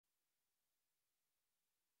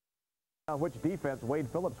which defense Wade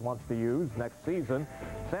Phillips wants to use next season.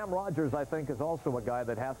 Sam Rogers, I think, is also a guy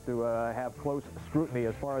that has to have close scrutiny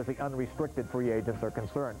as far as the unrestricted free agents are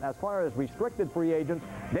concerned. As far as restricted free agents,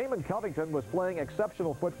 Damon Covington was playing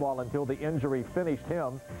exceptional football until the injury finished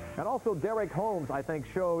him. And also Derek Holmes, I think,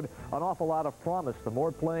 showed an awful lot of promise. The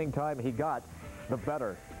more playing time he got, the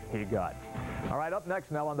better he got. All right, up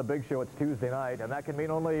next now on The Big Show, it's Tuesday night, and that can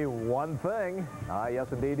mean only one thing. Yes,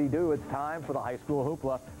 indeed, he do. It's time for the high school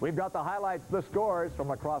hoopla. We've got the highlights, the scores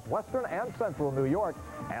from across Western and Central New York,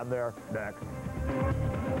 and they're next.